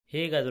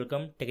Hey guys,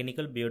 welcome.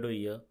 Technical Beardo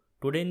here.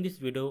 Today in this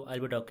video,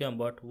 I'll be talking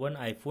about one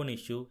iPhone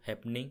issue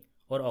happening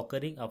or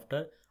occurring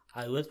after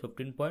iOS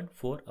 15.4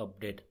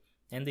 update.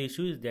 And the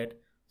issue is that,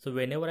 so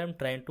whenever I'm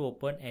trying to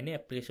open any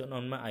application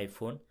on my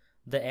iPhone,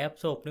 the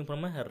apps are opening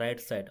from my right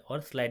side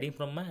or sliding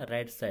from my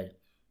right side.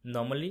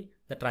 Normally,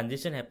 the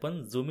transition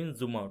happens zoom in,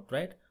 zoom out,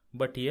 right?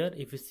 But here,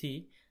 if you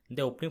see,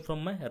 they're opening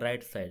from my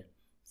right side.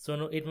 So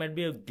no, it might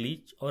be a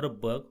glitch or a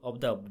bug of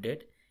the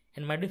update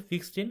and might be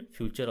fixed in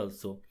future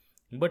also.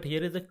 But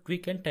here is a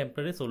quick and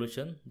temporary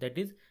solution, that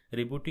is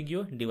rebooting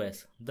your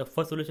device. The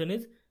first solution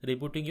is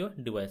rebooting your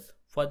device.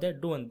 For that,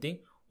 do one thing,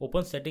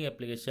 open setting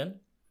application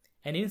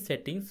and in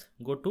settings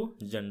go to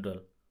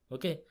general.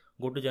 Okay,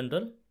 go to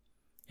general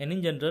and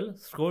in general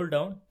scroll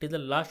down till the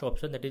last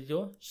option, that is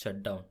your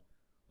shutdown.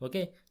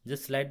 Okay,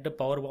 just slide the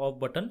power off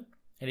button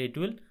and it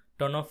will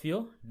turn off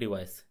your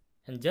device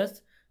and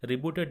just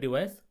reboot your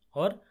device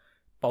or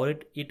power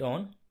it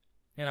on.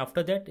 And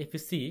after that, if you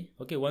see,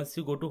 okay, once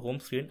you go to home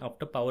screen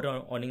after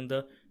power owning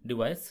the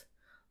device,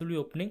 it will be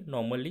opening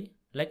normally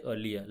like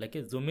earlier, like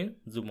a zoom in,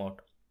 zoom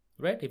out,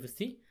 right? If you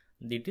see,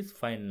 it is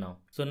fine now.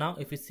 So now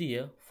if you see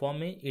here, for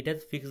me it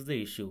has fixed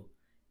the issue.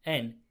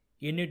 And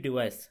in your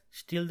device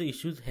still the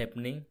issue is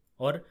happening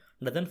or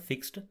doesn't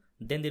fixed,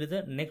 then there is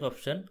a next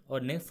option or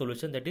next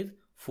solution, that is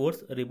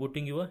force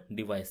rebooting your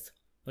device.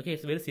 Okay,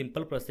 it's a very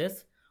simple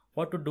process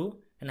what to do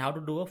and how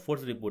to do a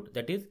force reboot.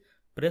 That is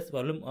press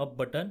volume up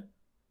button,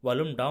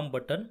 volume down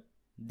button,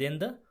 then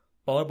the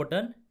power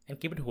button and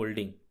keep it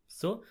holding.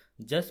 So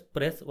just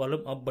press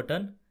volume up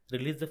button,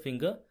 release the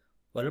finger,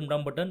 volume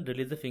down button,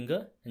 release the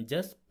finger, and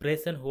just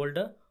press and hold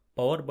the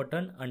power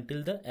button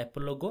until the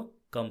Apple logo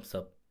comes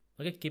up.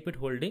 Okay, keep it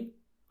holding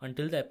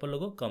until the Apple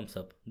logo comes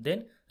up.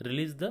 Then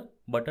release the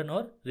button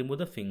or remove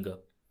the finger.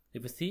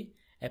 If you see,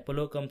 Apple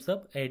logo comes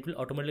up and it will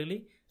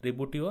automatically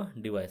reboot your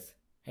device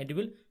and it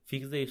will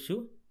fix the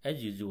issue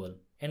as usual.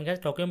 And guys,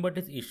 talking about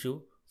this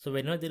issue, so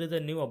whenever there is a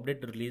new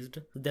update released,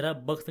 there are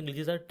bugs and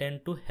glitches that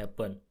tend to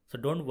happen. So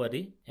don't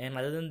worry. And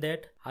other than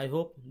that, I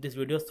hope this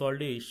video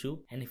solved your issue.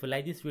 And if you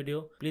like this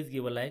video, please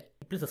give a like.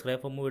 Please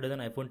subscribe for more videos on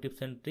iPhone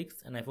tips and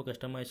tricks and iPhone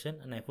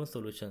customization and iPhone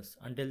solutions.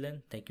 Until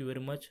then, thank you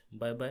very much.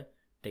 Bye bye.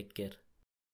 Take care.